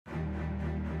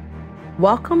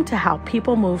Welcome to How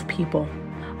People Move People,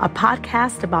 a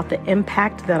podcast about the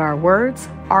impact that our words,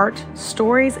 art,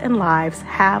 stories, and lives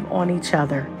have on each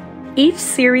other. Each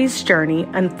series journey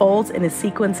unfolds in a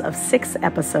sequence of 6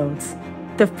 episodes.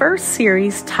 The first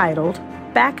series, titled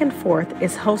Back and Forth,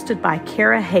 is hosted by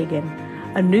Cara Hagan,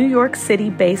 a New York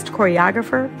City-based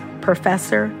choreographer,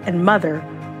 professor, and mother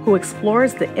who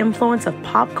explores the influence of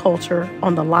pop culture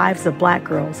on the lives of Black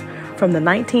girls from the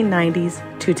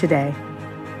 1990s to today.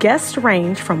 Guests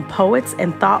range from poets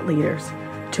and thought leaders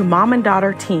to mom and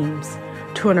daughter teams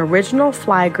to an original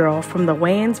fly girl from the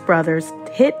Wayans brothers'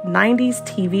 hit 90s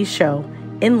TV show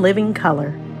In Living Color.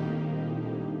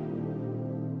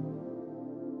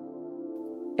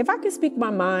 If I could speak my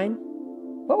mind,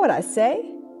 what would I say?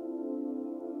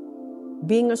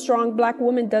 Being a strong Black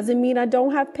woman doesn't mean I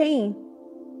don't have pain.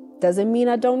 Doesn't mean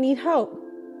I don't need help.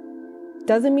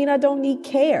 Doesn't mean I don't need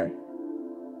care.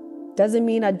 Doesn't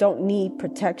mean I don't need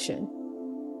protection.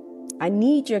 I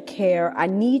need your care. I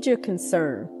need your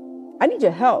concern. I need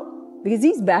your help because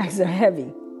these bags are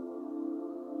heavy.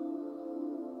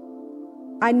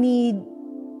 I need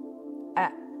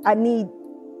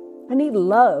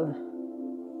love.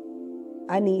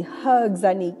 I need hugs.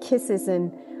 I need kisses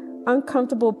and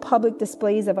uncomfortable public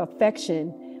displays of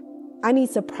affection. I need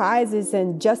surprises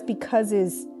and just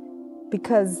because.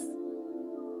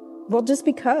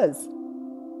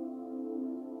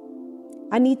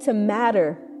 I need to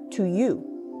matter to you.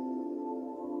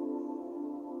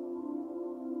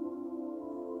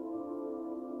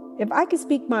 If I could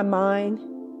speak my mind,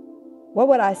 what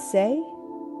would I say?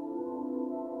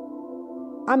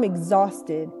 I'm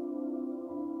exhausted.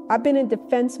 I've been in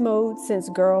defense mode since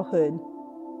girlhood,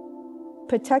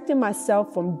 protecting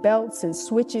myself from belts and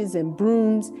switches and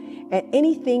brooms and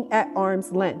anything at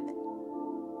arm's length.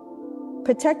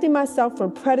 Protecting myself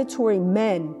from predatory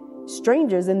men,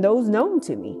 strangers, and those known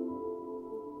to me.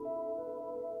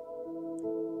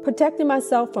 Protecting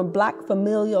myself from Black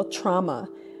familial trauma.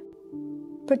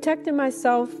 Protecting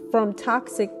myself from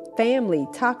toxic family,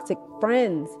 toxic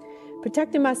friends.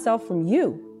 Protecting myself from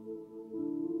you.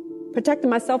 Protecting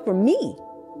myself from me.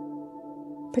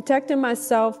 Protecting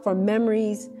myself from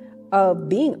memories of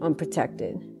being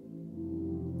unprotected.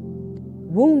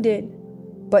 Wounded,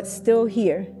 but still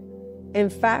here. In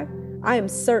fact, I am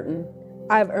certain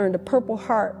I've earned a Purple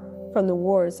Heart from the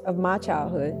wars of my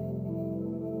childhood.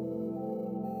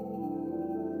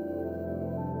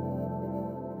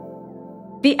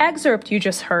 The excerpt you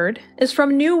just heard is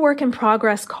from new work in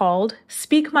progress called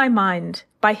Speak My Mind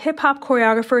by hip-hop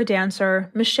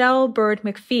choreographer-dancer Michele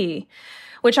Byrd-McPhee,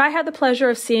 which I had the pleasure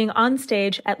of seeing on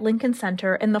stage at Lincoln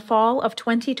Center in the fall of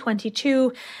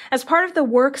 2022 as part of the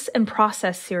Works in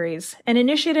Process series, an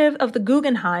initiative of the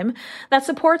Guggenheim that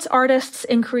supports artists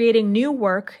in creating new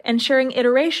work and sharing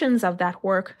iterations of that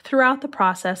work throughout the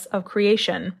process of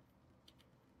creation.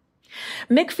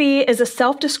 McPhee is a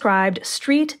self-described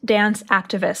street dance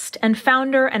activist and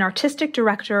founder and artistic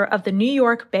director of the New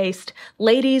York-based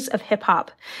Ladies of Hip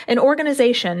Hop, an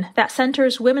organization that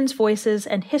centers women's voices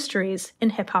and histories in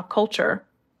hip-hop culture.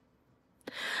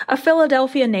 A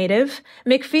Philadelphia native,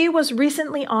 McPhee was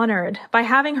recently honored by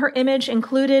having her image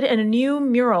included in a new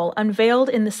mural unveiled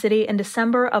in the city in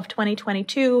December of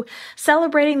 2022,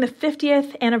 celebrating the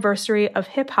 50th anniversary of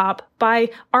hip-hop by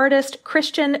artist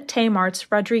Christian Tamarts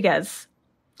Rodriguez.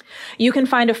 You can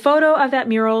find a photo of that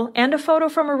mural and a photo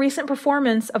from a recent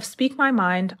performance of Speak My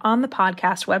Mind on the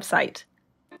podcast website.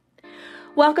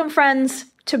 Welcome, friends,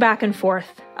 to Back and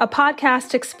Forth, a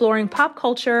podcast exploring pop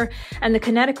culture and the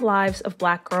kinetic lives of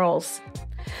Black girls.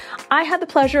 I had the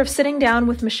pleasure of sitting down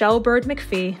with Michele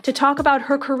Byrd-McPhee to talk about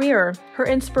her career, her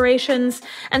inspirations,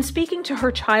 and speaking to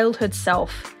her childhood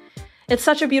self. It's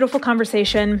such a beautiful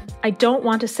conversation. I don't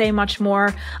want to say much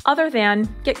more other than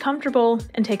get comfortable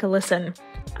and take a listen.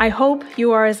 I hope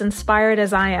you are as inspired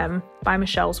as I am by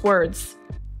Michele's words.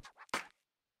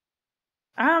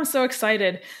 I'm so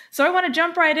excited. So I want to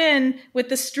jump right in with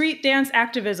the street dance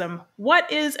activism.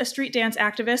 What is a street dance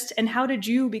activist and how did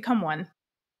you become one?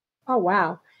 Oh,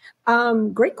 wow.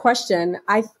 Great question.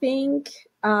 I think,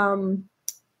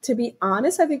 to be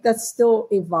honest, I think that's still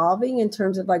evolving in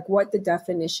terms of like what the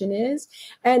definition is.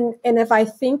 And if I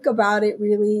think about it,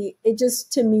 really, it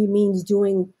just to me means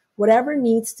doing whatever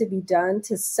needs to be done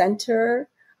to center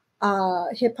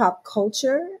hip hop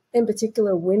culture, in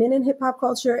particular women in hip hop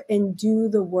culture, and do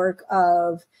the work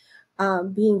of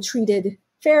being treated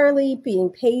fairly, being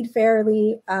paid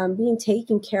fairly, being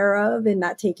taken care of and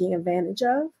not taking advantage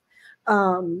of.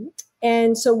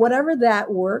 And so whatever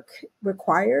that work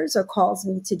requires or calls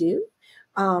me to do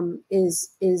is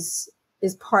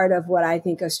part of what I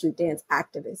think a street dance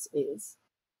activist is.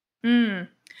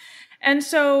 And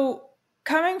so,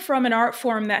 coming from an art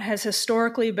form that has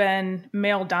historically been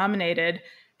male dominated,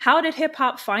 how did hip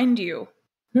hop find you?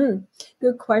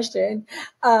 Good question.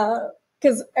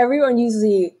 Because everyone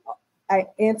usually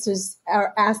answers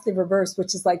or asks the reverse,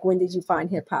 which is like, when did you find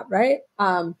hip hop, right?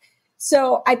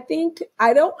 So I think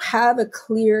I don't have a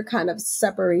clear kind of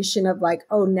separation of like,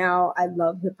 oh, now I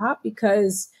love hip hop,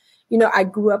 because, I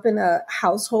grew up in a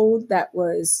household that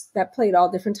played all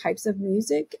different types of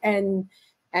music, and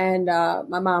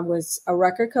my mom was a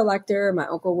record collector. My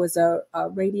uncle was a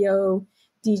radio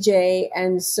DJ.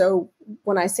 And so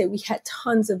when I say we had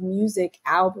tons of music,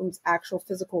 albums, actual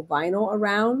physical vinyl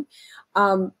around,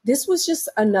 this was just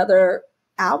another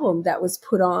album that was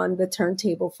put on the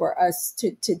turntable for us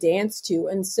to dance to.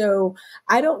 And so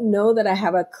I don't know that I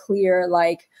have a clear,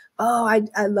 like, oh,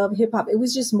 I love hip hop. It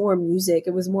was just more music.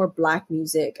 It was more Black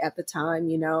music at the time,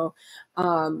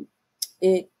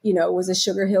 it was a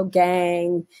Sugar Hill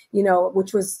Gang,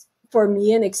 which was for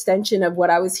me an extension of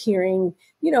what I was hearing.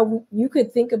 You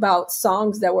could think about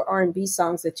songs that were R&B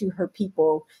songs that you heard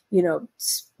people,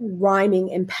 rhyming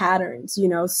in patterns,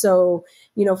 so,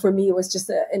 for me, it was just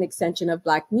an extension of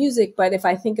Black music. But if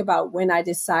I think about when I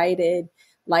decided,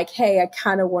 like, hey, I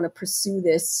kind of want to pursue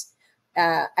this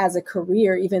as a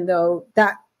career, even though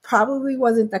that probably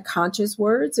wasn't the conscious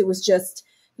words, it was just,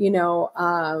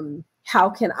 how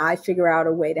can I figure out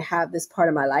a way to have this part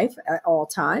of my life at all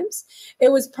times?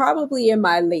 It was probably in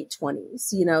my late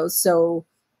 20s, so,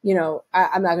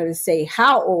 I'm not going to say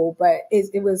how old, but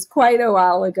it was quite a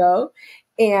while ago.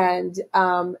 And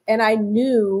I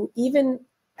knew, even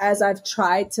as I've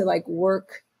tried to like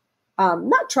work,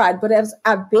 not tried, but as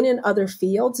I've been in other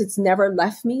fields, it's never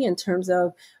left me in terms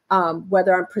of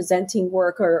whether I'm presenting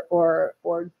work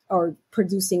or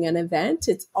producing an event.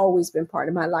 It's always been part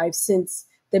of my life since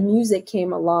the music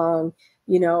came along,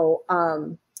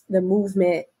 the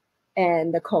movement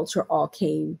and the culture all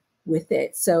came with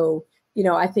it. So,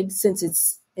 I think since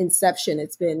its inception,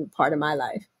 it's been part of my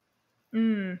life.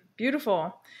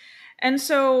 Beautiful. And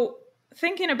so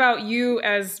thinking about you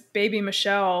as baby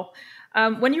Michele,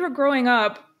 when you were growing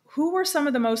up, who were some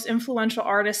of the most influential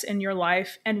artists in your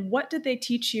life, and what did they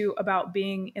teach you about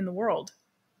being in the world?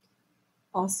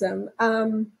 Awesome.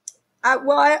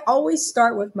 I always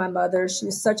start with my mother. She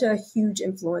was such a huge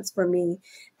influence for me.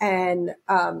 And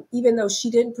even though she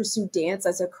didn't pursue dance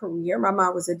as a career, my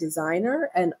mom was a designer,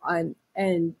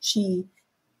 and she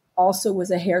also was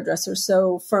a hairdresser.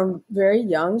 So from very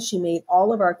young, she made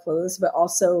all of our clothes, but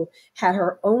also had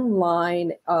her own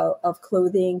line of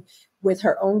clothing with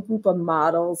her own group of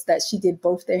models that she did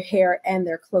both their hair and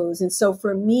their clothes. And so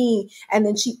for me, and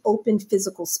then she opened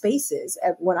physical spaces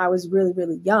when I was really,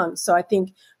 really young. So I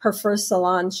think her first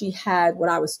salon she had when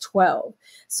I was 12.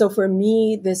 So for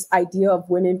me, this idea of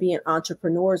women being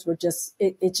entrepreneurs were just,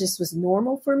 it just was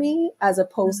normal for me, as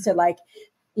opposed to like,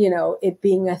 it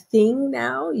being a thing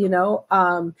now,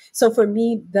 so for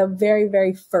me, the very,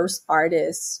 very first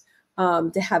artist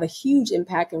to have a huge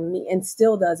impact on me, and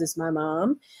still does, is my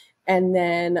mom. And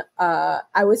then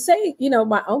I would say,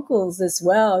 my uncles as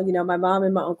well. My mom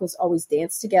and my uncles always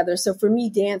danced together. So for me,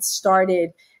 dance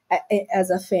started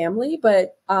as a family.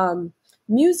 But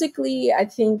musically, I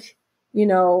think,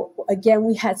 again,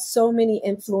 we had so many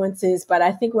influences. But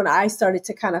I think when I started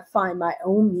to kind of find my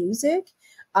own music,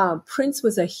 Prince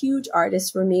was a huge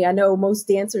artist for me. I know most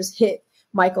dancers hit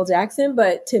Michael Jackson,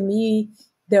 but to me,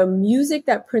 the music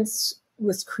that Prince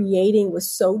was creating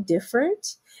was so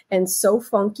different and so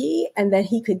funky, and that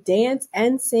he could dance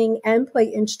and sing and play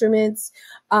instruments.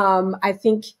 I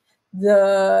think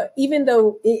even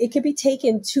though it could be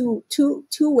taken two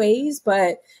ways,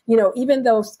 but even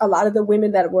though a lot of the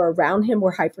women that were around him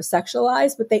were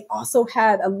hypersexualized, but they also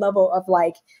had a level of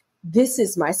like, this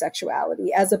is my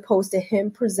sexuality, as opposed to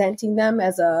him presenting them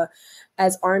as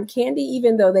arm candy,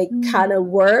 even though they kind of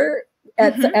were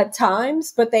at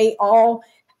times, but they all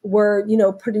were,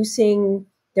 producing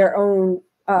their own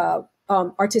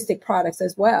artistic products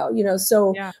as well,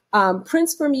 So yeah.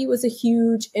 Prince for me was a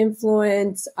huge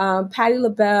influence. Patti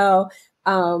LaBelle,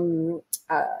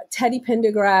 Teddy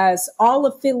Pendergrass, all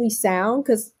of Philly sound,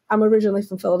 because I'm originally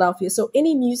from Philadelphia. So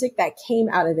any music that came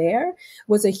out of there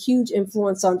was a huge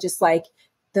influence on just like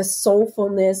the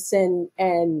soulfulness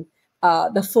and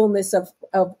the fullness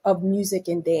of music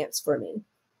and dance for me.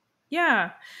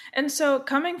 Yeah. And so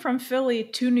coming from Philly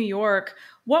to New York,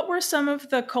 what were some of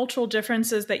the cultural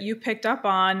differences that you picked up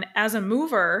on as a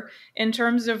mover in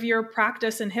terms of your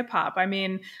practice in hip hop? I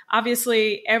mean,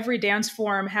 obviously every dance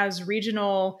form has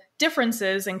regional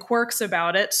differences and quirks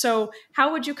about it. So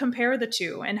how would you compare the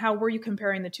two, and how were you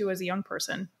comparing the two as a young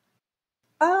person?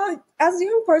 As a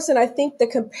young person, I think the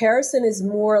comparison is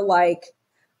more like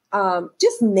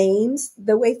just names.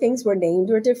 The way things were named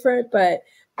were different, but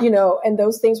and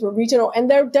those things were regional. And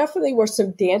there definitely were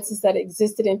some dances that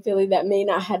existed in Philly that may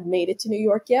not have made it to New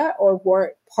York yet or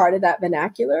weren't part of that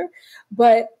vernacular.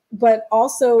 But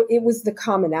also it was the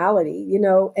commonality,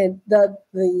 and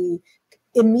the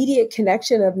immediate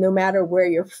connection of no matter where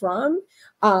you're from,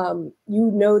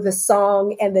 the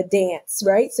song and the dance,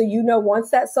 right? So,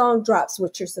 once that song drops,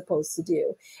 what you're supposed to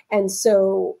do. And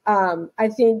so I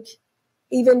think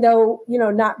even though,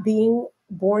 not being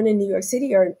born in New York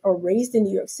City or raised in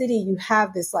New York City, you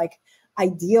have this like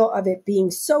ideal of it being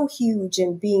so huge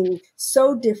and being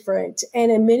so different.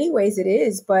 And in many ways it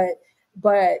is, but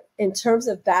in terms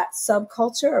of that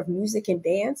subculture of music and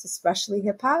dance, especially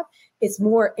hip hop, it's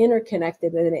more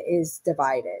interconnected than it is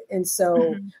divided. And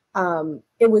so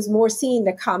it was more seeing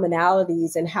the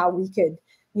commonalities and how we could,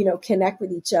 connect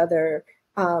with each other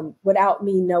without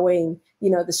me knowing,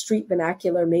 the street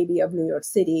vernacular maybe of New York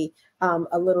City,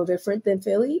 a little different than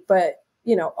Philly, but,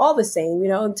 all the same,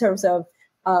 in terms of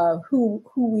who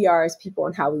we are as people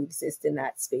and how we exist in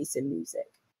that space in music.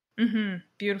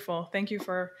 Beautiful. Thank you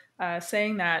for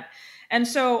saying that. And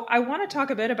so I want to talk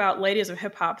a bit about Ladies of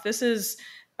Hip Hop. This is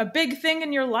a big thing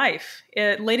in your life.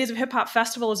 Ladies of Hip Hop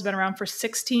Festival has been around for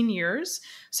 16 years.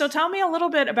 So tell me a little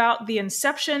bit about the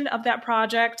inception of that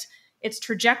project, its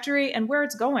trajectory, and where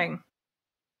it's going.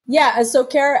 Yeah. And so,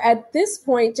 Cara, at this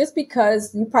point, just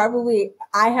because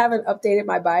I haven't updated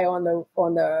my bio on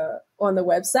the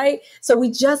website. So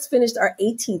we just finished our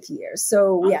 18th year.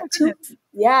 So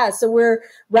so we're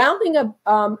rounding up,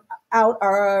 out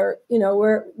our,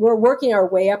 we're working our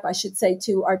way up, I should say,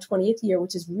 to our 20th year,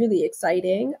 which is really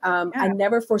exciting. I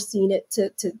never foreseen it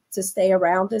to stay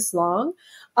around this long,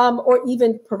 or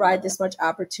even provide this much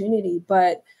opportunity,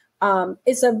 but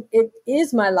it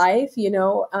is my life,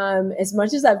 as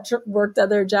much as I've worked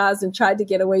other jobs and tried to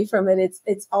get away from it,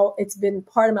 it's been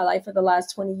part of my life for the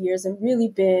last 20 years and really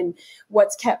been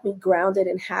what's kept me grounded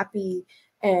and happy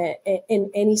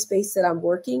in any space that I'm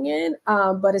working in.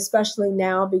 But especially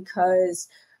now because,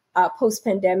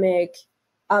 post-pandemic,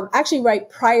 actually right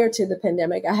prior to the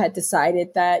pandemic, I had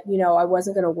decided that, I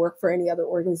wasn't going to work for any other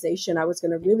organization. I was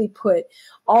going to really put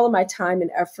all of my time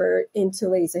and effort into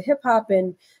Ladies of Hip Hop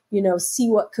and, see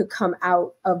what could come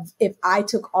out of if I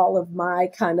took all of my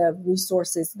kind of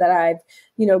resources that I've,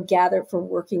 gathered from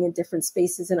working in different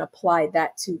spaces and applied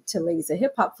that to Ladies of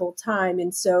Hip Hop full time.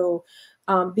 And so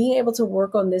being able to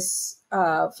work on this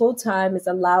full time has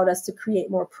allowed us to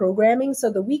create more programming. So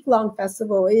the week-long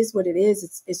festival is what it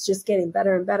is. It's just getting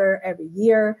better and better every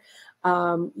year.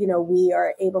 We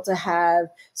are able to have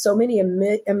so many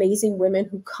amazing women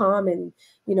who come and,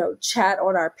 chat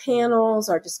on our panels,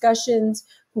 our discussions,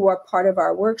 who are part of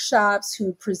our workshops,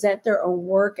 who present their own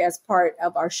work as part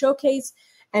of our showcase,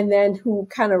 and then who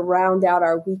kind of round out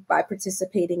our week by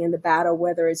participating in the battle,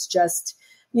 whether it's just,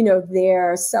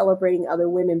 they're celebrating other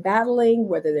women battling,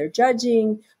 whether they're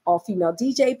judging, all female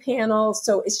DJ panels.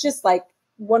 So it's just like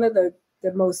one of the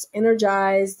most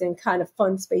energized and kind of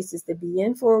fun spaces to be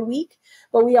in for a week.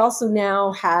 But we also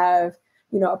now have,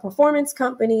 a performance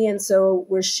company. And so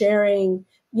we're sharing,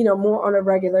 more on a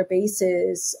regular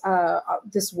basis,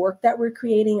 this work that we're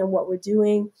creating and what we're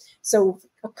doing. So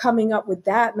coming up with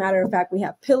that, matter of fact, we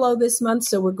have Pillow this month.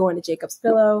 So we're going to Jacob's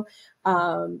Pillow,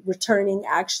 returning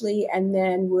actually. And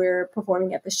then we're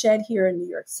performing at the Shed here in New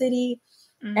York City.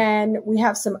 And we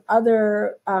have some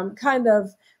other kind of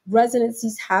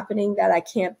residencies happening that I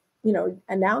can't,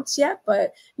 announce yet,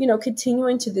 but,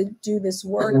 continuing to do this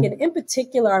work. And in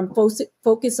particular, I'm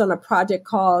focused on a project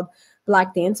called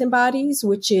Black Dancing Bodies,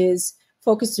 which is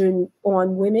focused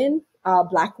on women,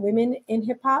 Black women in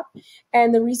hip hop.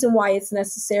 And the reason why it's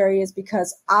necessary is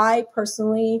because I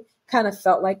personally kind of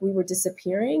felt like we were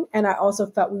disappearing. And I also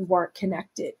felt we weren't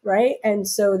connected. Right. And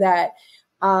so that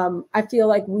I feel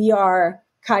like we are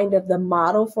kind of the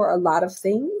model for a lot of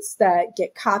things that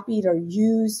get copied or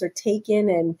used or taken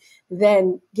and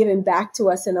then given back to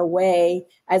us in a way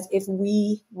as if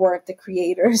we weren't the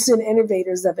creators and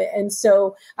innovators of it. And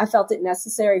so I felt it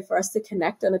necessary for us to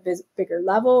connect on a bigger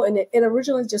level. And it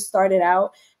originally just started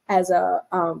out as a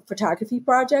photography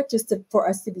project just for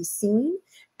us to be seen.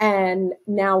 And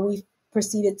now we've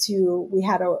proceeded we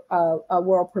had a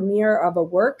world premiere of a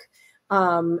work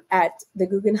at the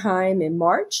Guggenheim in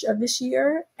March of this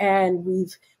year. And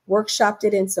we've workshopped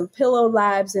it in some Pillow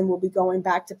labs, and we'll be going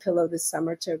back to Pillow this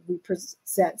summer to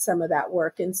represent some of that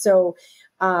work. And so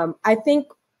I think,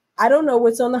 I don't know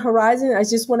what's on the horizon. I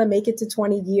just want to make it to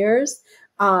 20 years.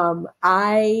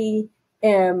 I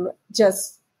am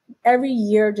just every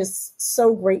year, just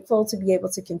so grateful to be able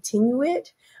to continue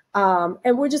it.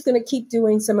 And we're just going to keep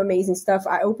doing some amazing stuff.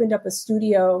 I opened up a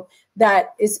studio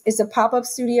that is a pop-up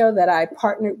studio that I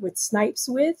partnered with Snipes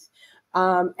with.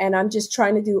 And I'm just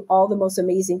trying to do all the most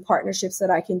amazing partnerships that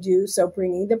I can do. So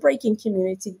bringing the breaking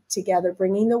community together,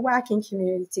 bringing the whacking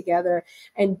community together,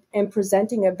 and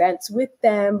presenting events with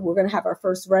them. We're going to have our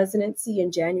first residency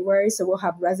in January. So we'll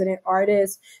have resident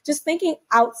artists, just thinking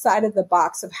outside of the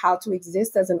box of how to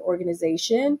exist as an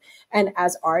organization and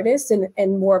as artists,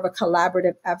 and more of a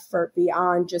collaborative effort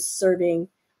beyond just serving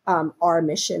our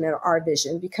mission and our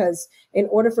vision. Because in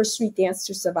order for street dance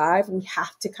to survive, we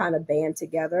have to kind of band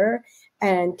together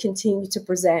and continue to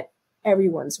present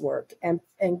everyone's work and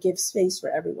give space for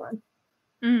everyone.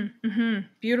 Mm-hmm.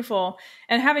 Beautiful.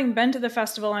 And having been to the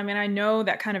festival, I mean, I know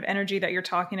that kind of energy that you're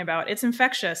talking about. It's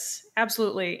infectious.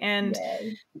 Absolutely. And,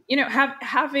 you know,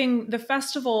 having the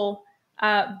festival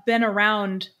been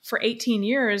around for 18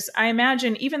 years, I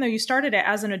imagine even though you started it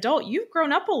as an adult, you've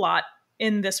grown up a lot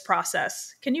in this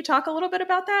process. Can you talk a little bit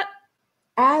about that?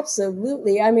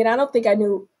 Absolutely. I mean, I don't think I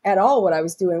knew at all what I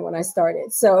was doing when I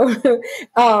started. So,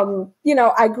 you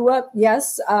know, I grew up,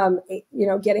 yes, you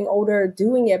know, getting older,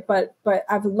 doing it, but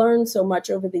I've learned so much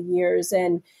over the years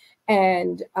and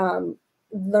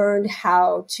learned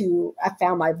how to, I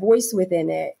found my voice within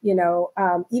it, you know,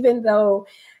 even though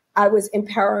I was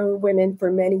empowering women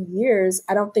for many years,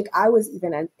 I don't think I was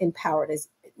even empowered as,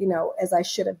 you know, as I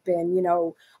should have been, you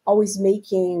know, always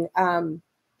making,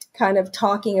 kind of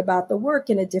talking about the work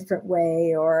in a different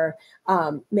way, or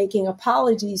making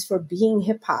apologies for being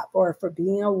hip hop or for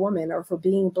being a woman or for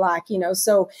being Black, you know.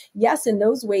 So yes, in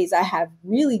those ways, I have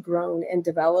really grown and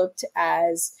developed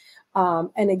as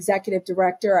an executive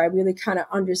director. I really kind of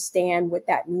understand what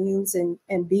that means,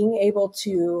 and being able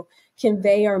to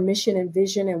convey our mission and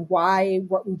vision and why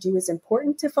what we do is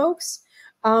important to folks.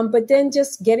 But then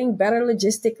just getting better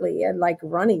logistically and like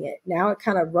running it. Now it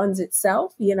kind of runs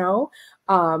itself, you know.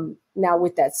 Now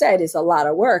with that said, it's a lot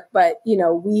of work, but you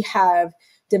know, we have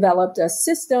developed a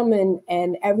system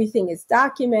and everything is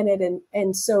documented.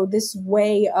 And so this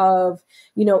way of,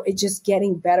 you know, it just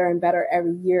getting better and better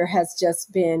every year has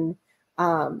just been,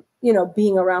 you know,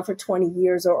 being around for 20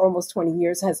 years or almost 20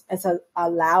 years has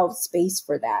allowed space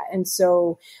for that. And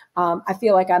so I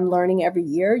feel like I'm learning every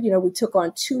year. You know, we took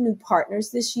on 2 new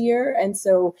partners this year. And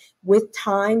so with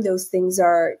time, those things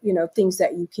are, you know, things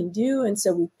that you can do. And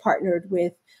so we partnered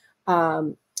with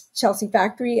Chelsea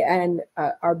Factory, and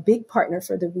our big partner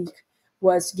for the week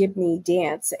was Give Me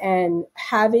Dance. And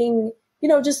having, you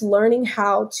know, just learning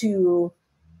how to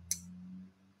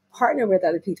partner with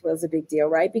other people is a big deal,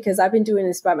 right? Because I've been doing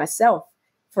this by myself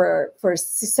for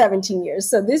 17 years.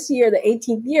 So this year, the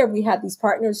 18th year, we had these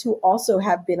partners who also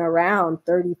have been around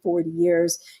 30, 40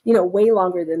 years, you know, way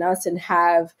longer than us, and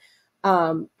have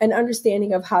an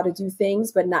understanding of how to do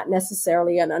things, but not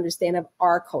necessarily an understanding of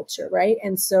our culture, right?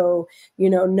 And so, you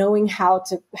know, knowing how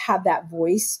to have that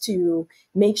voice to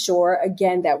make sure,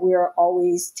 again, that we're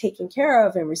always taken care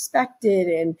of and respected,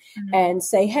 and and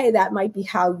say, hey, that might be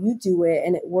how you do it,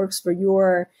 and it works for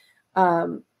your,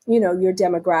 you know, your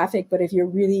demographic. But if you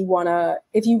really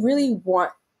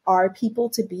want our people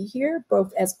to be here,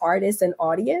 both as artists and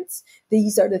audience,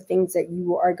 these are the things that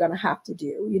you are going to have to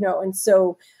do, you know. And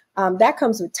so that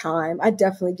comes with time. I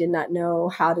definitely did not know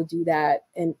how to do that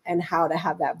and how to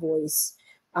have that voice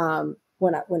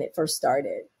when it first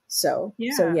started. So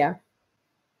yeah.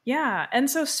 Yeah. And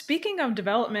so speaking of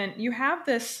development, you have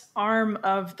this arm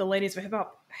of the Ladies of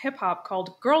Hip Hop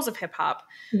called Girls of Hip Hop.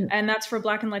 Mm-hmm. And that's for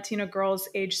Black and Latino girls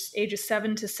ages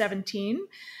 7 to 17.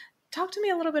 Talk to me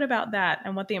a little bit about that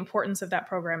and what the importance of that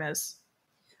program is.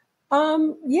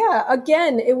 Yeah,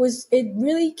 again, it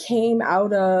really came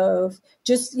out of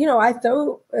just, you know, I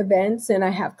throw events and I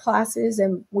have classes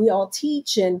and we all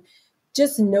teach, and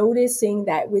just noticing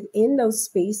that within those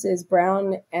spaces,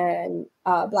 brown and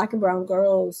Black and brown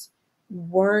girls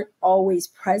weren't always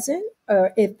present.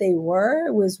 If they were,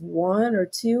 it was 1 or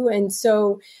 2. And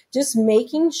so just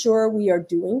making sure we are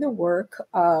doing the work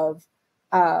of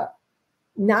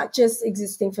not just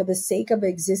existing for the sake of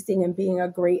existing and being a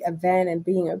great event and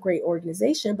being a great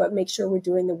organization, but make sure we're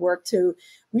doing the work to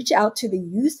reach out to the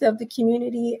youth of the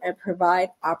community and provide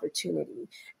opportunity.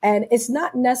 And it's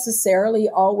not necessarily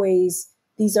always,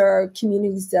 these are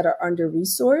communities that are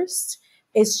under-resourced.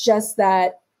 It's just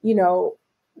that, you know,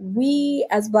 we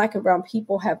as Black and brown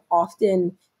people have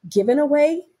often given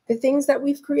away the things that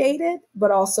we've created, but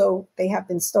also they have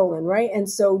been stolen, right? And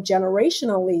so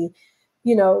generationally,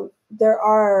 you know, there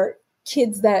are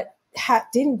kids that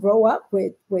didn't grow up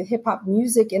with hip hop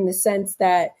music in the sense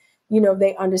that,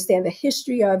 they understand the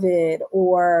history of it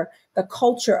or the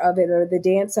culture of it or the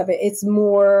dance of it. It's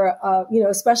more,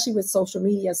 especially with social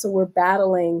media. So we're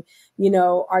battling,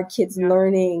 our kids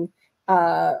learning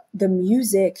the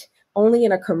music only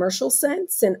in a commercial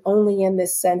sense and only in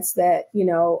this sense that,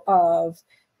 of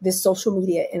this social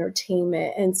media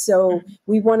entertainment. And so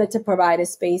we wanted to provide a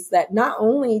space that not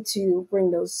only to bring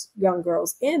those young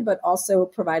girls in, but also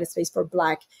provide a space for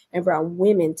Black and brown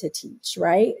women to teach,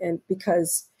 right? And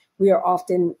because we are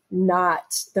often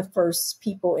not the first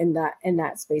people in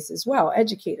that space as well,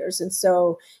 educators. And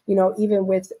so,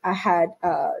 even I had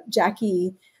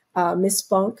Jackie Miss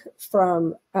Funk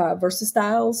from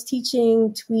VersaStyles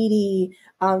teaching, Tweety,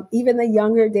 even the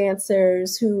younger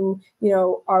dancers who,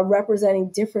 are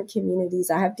representing different communities.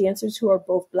 I have dancers who are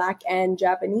both Black and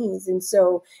Japanese. And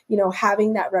so,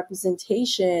 having that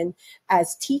representation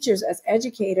as teachers, as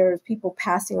educators, people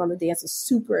passing on the dance is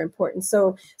super important.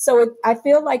 So I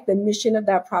feel like the mission of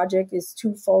that project is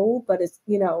twofold, but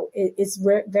it's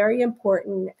very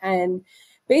important. And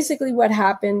basically what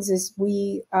happens is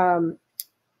we,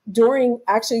 during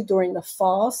the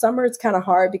fall. Summer, it's kind of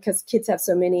hard because kids have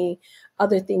so many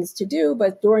other things to do.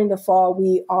 But during the fall,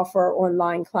 we offer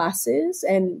online classes.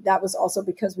 And that was also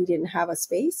because we didn't have a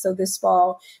space. So this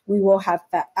fall, we will have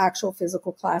actual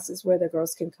physical classes where the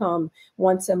girls can come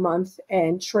once a month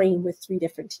and train with 3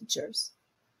 different teachers.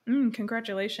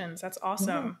 Congratulations. That's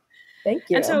awesome. Yeah. Thank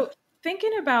you. And so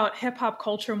thinking about hip hop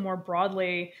culture more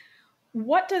broadly,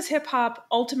 what does hip hop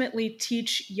ultimately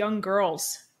teach young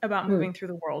girls about moving through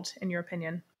the world, in your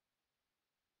opinion?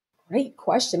 Great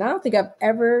question. I don't think I've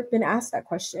ever been asked that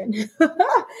question.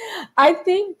 I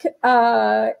think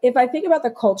if I think about the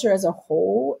culture as a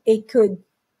whole, it can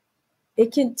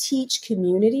teach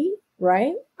community,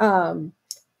 right? And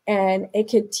it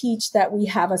could teach that we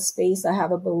have a space, that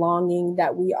have a belonging,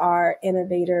 that we are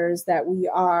innovators, that we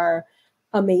are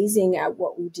amazing at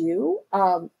what we do.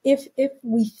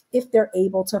 If they're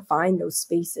able to find those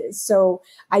spaces. So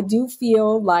I do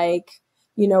feel like,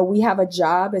 we have a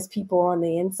job as people on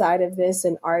the inside of this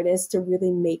and artists to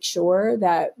really make sure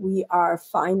that we are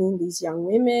finding these young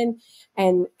women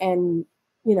and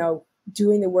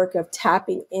doing the work of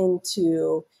tapping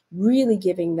into really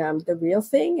giving them the real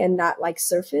thing and not like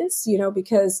surface,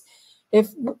 because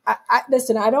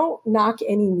listen, I don't knock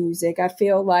any music. I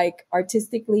feel like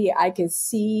artistically, I can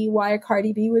see why a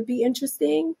Cardi B would be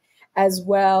interesting as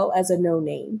well as a No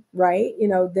Name, right?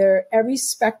 Every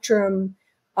spectrum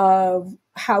of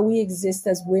how we exist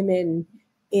as women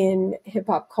in hip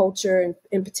hop culture, and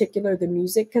in particular the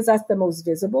music, because that's the most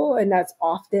visible. And that's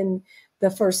often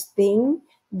the first thing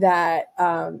that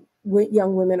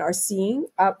young women are seeing.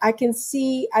 I can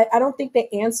see, I don't think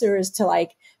the answer is to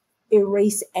like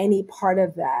erase any part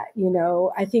of that.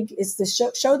 I think it's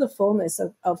to show the fullness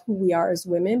of who we are as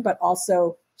women, but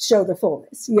also show the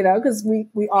fullness, because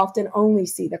we often only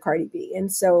see the Cardi B.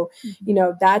 And so,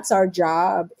 that's our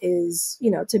job is,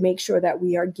 to make sure that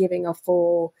we are giving a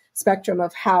full spectrum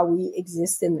of how we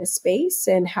exist in this space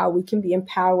and how we can be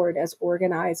empowered as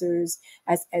organizers,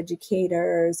 as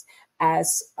educators,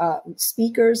 as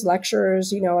speakers,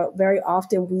 lecturers. Very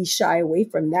often we shy away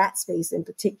from that space in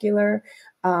particular,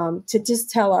 to just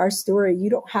tell our story.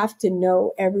 You don't have to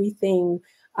know everything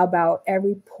about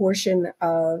every portion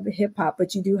of hip hop,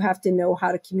 but you do have to know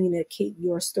how to communicate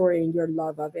your story and your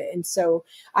love of it. And so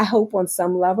I hope on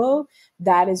some level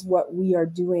that is what we are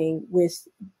doing with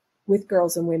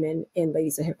girls and women in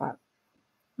Ladies of Hip Hop.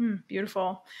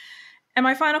 Beautiful. And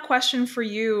my final question for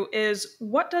you is,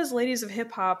 what does Ladies of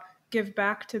Hip Hop give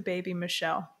back to baby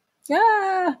Michele?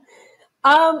 Yeah.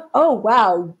 Oh,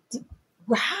 wow.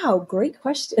 Wow. Great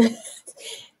question.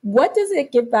 What does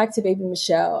it give back to baby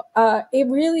Michele? It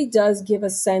really does give a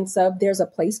sense of there's a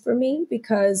place for me,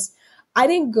 because I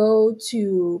didn't go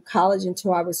to college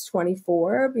until I was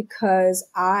 24, because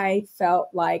I felt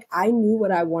like I knew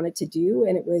what I wanted to do,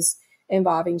 and it was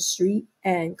involving street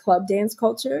and club dance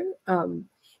culture.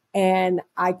 And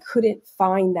I couldn't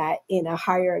find that in a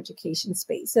higher education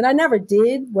space. And I never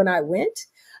did when I went.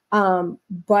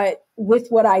 But with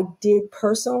what I did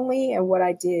personally and what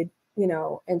I did,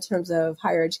 in terms of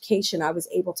higher education, I was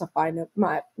able to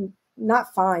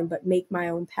make my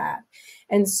own path.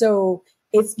 And so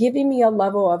it's giving me a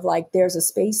level of like, there's a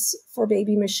space for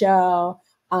baby Michele.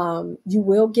 You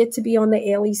will get to be on the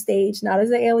Ailey stage, not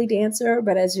as an Ailey dancer,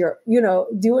 but as you're,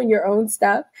 doing your own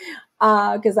stuff.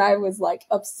 Cause I was like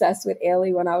obsessed with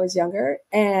Ailey when I was younger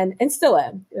and still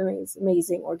am. I mean, it's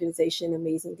amazing organization,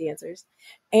 amazing dancers.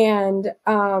 And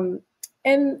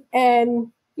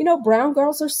brown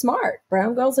girls are smart.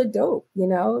 Brown girls are dope.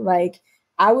 Like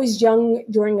I was young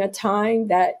during a time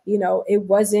that,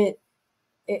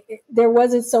 it there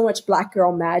wasn't so much Black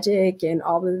girl magic and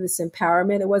all of this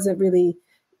empowerment. It wasn't really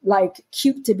like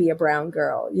cute to be a brown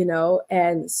girl, you know?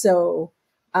 And so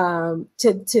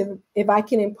if I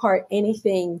can impart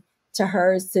anything to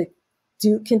her is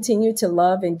to continue to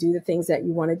love and do the things that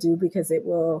you want to do, because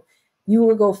you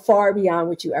will go far beyond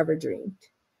what you ever dreamed.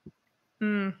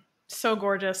 So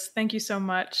gorgeous. Thank you so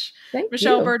much. Thank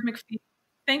Michele you. Byrd-McPhee,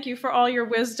 thank you for all your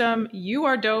wisdom. You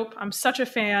are dope. I'm such a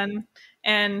fan.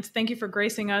 And thank you for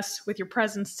gracing us with your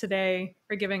presence today,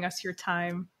 for giving us your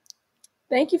time.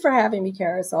 Thank you for having me,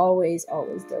 Cara. It's always,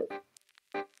 always dope.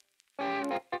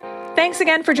 Thanks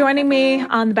again for joining me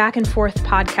on the Back and Forth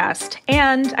podcast.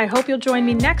 And I hope you'll join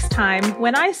me next time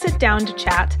when I sit down to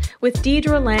chat with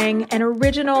Deidre Lang, an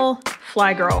original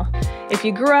Fly Girl. If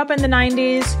you grew up in the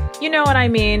 90s, you know what I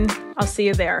mean. I'll see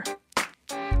you there.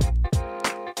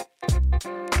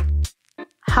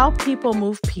 How People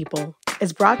Move People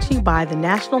is brought to you by the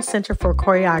National Center for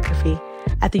Choreography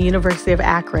at the University of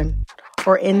Akron,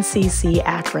 or NCC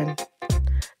Akron.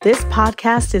 This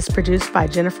podcast is produced by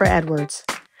Jennifer Edwards.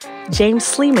 James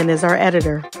Sleeman is our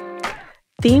editor.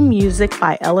 Theme music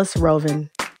by Ellis Roven.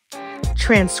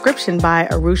 Transcription by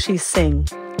Arushi Singh.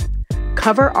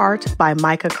 Cover art by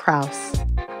Micah Krause.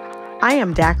 I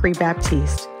am Dacre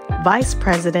Baptiste, Vice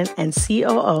President and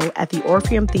COO at the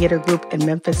Orpheum Theater Group in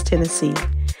Memphis, Tennessee,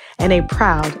 and a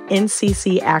proud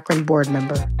NCC Akron board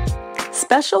member.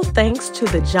 Special thanks to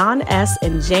the John S.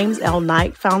 and James L.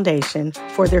 Knight Foundation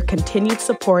for their continued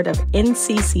support of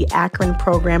NCC Akron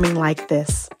programming like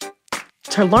this.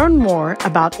 To learn more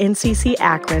about NCC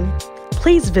Akron,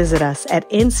 please visit us at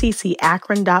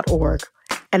nccakron.org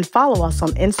and follow us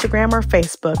on Instagram or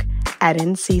Facebook at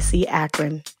NCC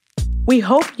Akron. We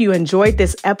hope you enjoyed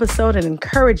this episode and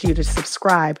encourage you to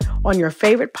subscribe on your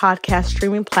favorite podcast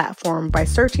streaming platform by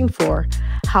searching for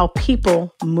How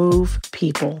People Move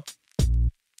People.